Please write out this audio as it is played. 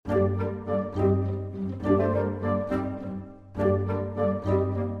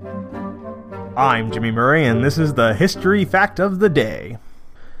I'm Jimmy Murray, and this is the History Fact of the Day.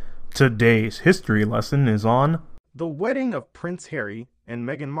 Today's history lesson is on the wedding of Prince Harry and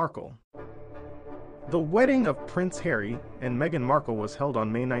Meghan Markle. The wedding of Prince Harry and Meghan Markle was held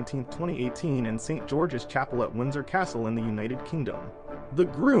on May 19, 2018 in St. George's Chapel at Windsor Castle in the United Kingdom. The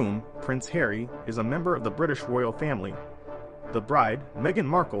groom, Prince Harry, is a member of the British royal family. The bride, Meghan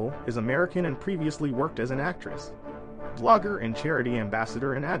Markle, is American and previously worked as an actress, blogger and charity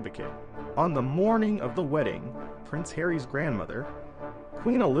ambassador and advocate. On the morning of the wedding, Prince Harry's grandmother,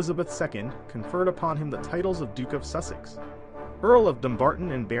 Queen Elizabeth II, conferred upon him the titles of Duke of Sussex, Earl of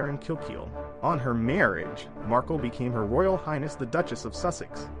Dumbarton and Baron Kilkeel. On her marriage, Markle became Her Royal Highness the Duchess of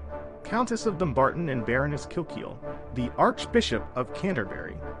Sussex, Countess of Dumbarton and Baroness Kilkeel. The Archbishop of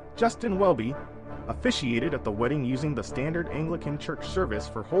Canterbury, Justin Welby, officiated at the wedding using the standard Anglican Church service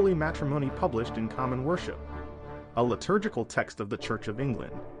for holy matrimony published in Common Worship, a liturgical text of the Church of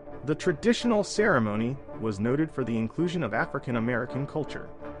England. The traditional ceremony was noted for the inclusion of African American culture.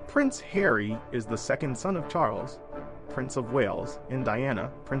 Prince Harry is the second son of Charles, Prince of Wales, and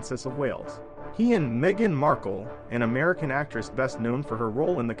Diana, Princess of Wales. He and Meghan Markle, an American actress best known for her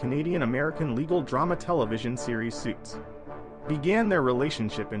role in the Canadian-American legal drama television series Suits, began their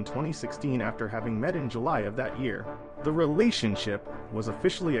relationship in 2016 after having met in July of that year. The relationship was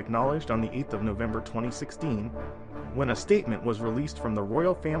officially acknowledged on the 8th of November 2016, when a statement was released from the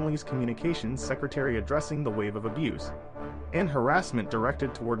royal family's communications secretary addressing the wave of abuse and harassment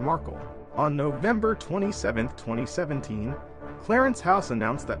directed toward Markle. On November 27, 2017, Clarence House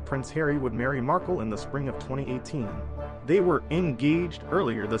announced that Prince Harry would marry Markle in the spring of 2018. They were engaged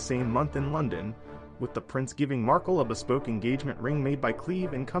earlier the same month in London, with the prince giving Markle a bespoke engagement ring made by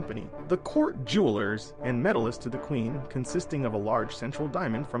Cleve & Company, the court jewelers and medalist to the Queen, consisting of a large central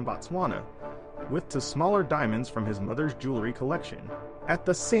diamond from Botswana, with two smaller diamonds from his mother's jewelry collection. At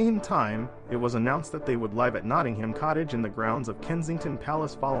the same time, it was announced that they would live at Nottingham Cottage in the grounds of Kensington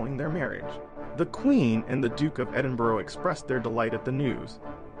Palace following their marriage. The Queen and the Duke of Edinburgh expressed their delight at the news,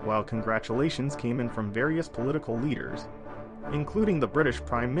 while congratulations came in from various political leaders, including the British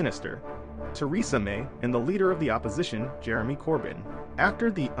Prime Minister, Theresa May, and the leader of the opposition, Jeremy Corbyn. After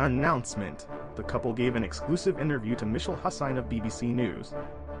the announcement, the couple gave an exclusive interview to Michelle Hussain of BBC News.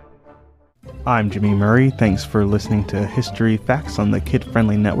 I'm Jimmy Murray. Thanks for listening to History Facts on the Kid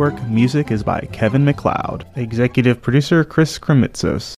Friendly Network. Music is by Kevin MacLeod. Executive producer Chris Kremitzos.